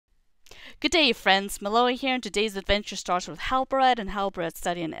Good day, friends. Miloa here, and today's adventure starts with Halberd and Halberd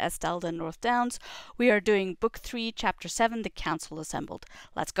study in Estelda and North Downs. We are doing Book 3, Chapter 7, The Council Assembled.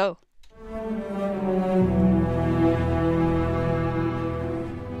 Let's go.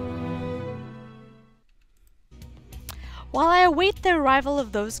 While I await the arrival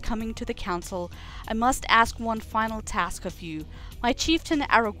of those coming to the council, I must ask one final task of you. My chieftain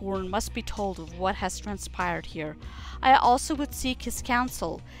Aragorn must be told of what has transpired here. I also would seek his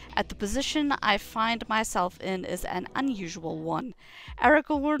counsel, as the position I find myself in is an unusual one.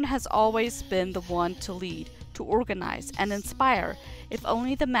 Aragorn has always been the one to lead, to organize, and inspire. If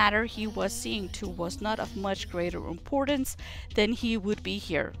only the matter he was seeing to was not of much greater importance, then he would be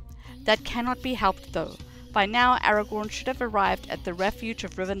here. That cannot be helped, though. By now, Aragorn should have arrived at the refuge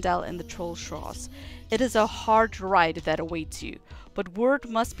of Rivendell in the Troll Shores. It is a hard ride that awaits you, but word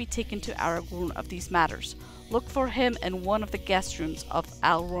must be taken to Aragorn of these matters. Look for him in one of the guest rooms of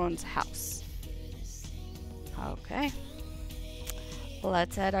Elrond's house. Okay.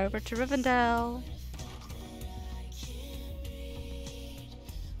 Let's head over to Rivendell.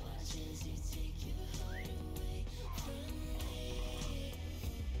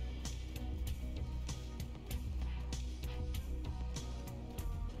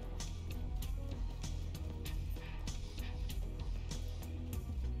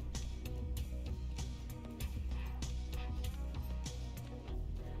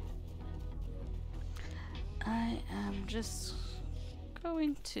 I am just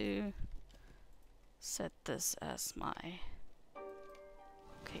going to set this as my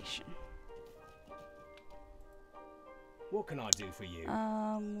location. What can I do for you?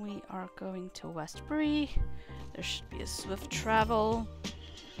 We are going to Westbury. There should be a swift travel.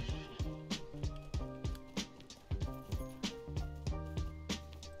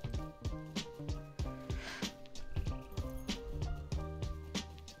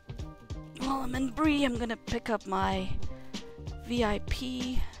 While I'm in Bree, I'm gonna pick up my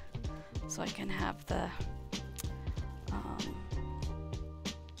VIP so I can have the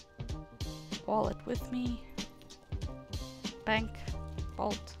wallet with me. Bank,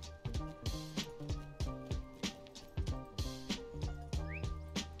 vault.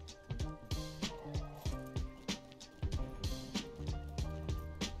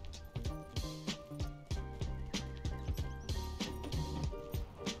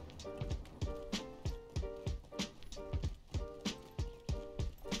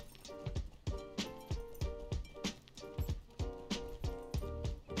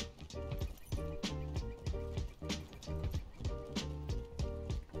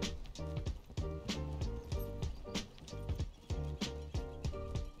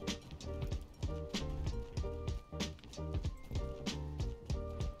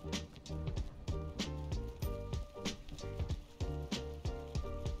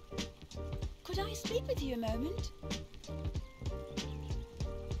 Could I speak with you a moment?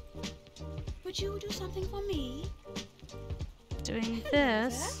 Would you do something for me? Doing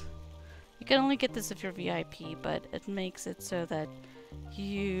this. You can only get this if you're VIP, but it makes it so that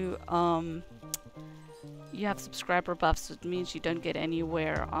you you have subscriber buffs. So it means you don't get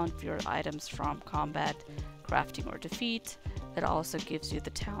anywhere on your items from combat, crafting, or defeat. It also gives you the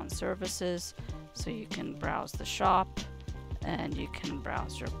town services, so you can browse the shop, and you can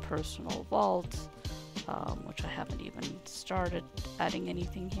browse your personal vault, which I haven't even started adding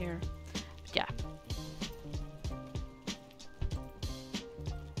anything here. But yeah.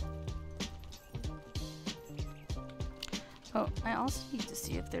 Oh, I also need to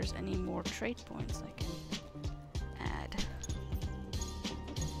see if there's any more trade points I can add.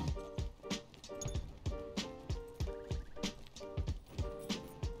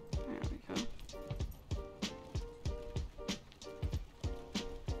 There we go.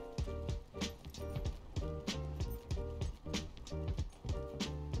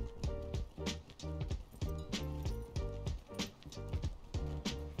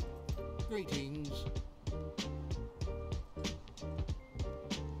 Greetings.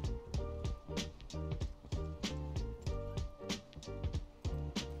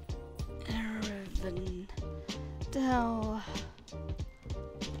 Rivendell.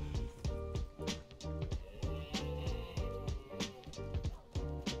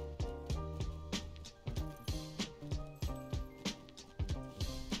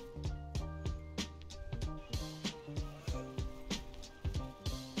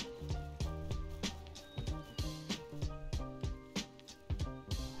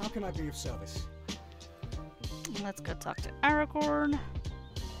 How can I be of service? Let's go talk to Aragorn.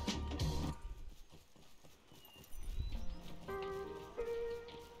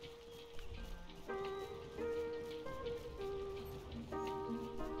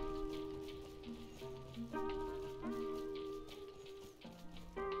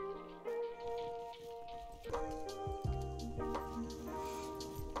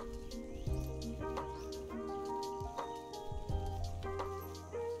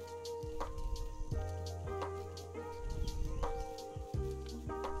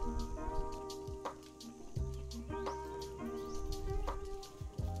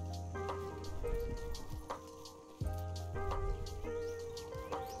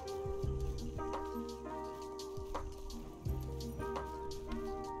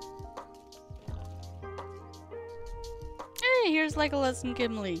 there's Legolas and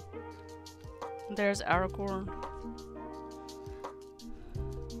Gimli. There's Aragorn.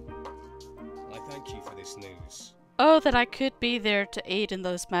 I thank you for this news. Oh, that I could be there to aid in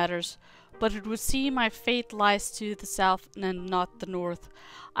those matters, but it would seem my fate lies to the south and not the north.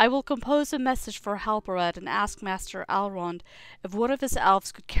 I will compose a message for Halbarad and ask Master Elrond if one of his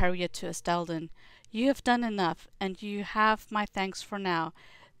elves could carry it to Estelden. You have done enough, and you have my thanks for now.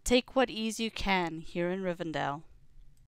 Take what ease you can here in Rivendell.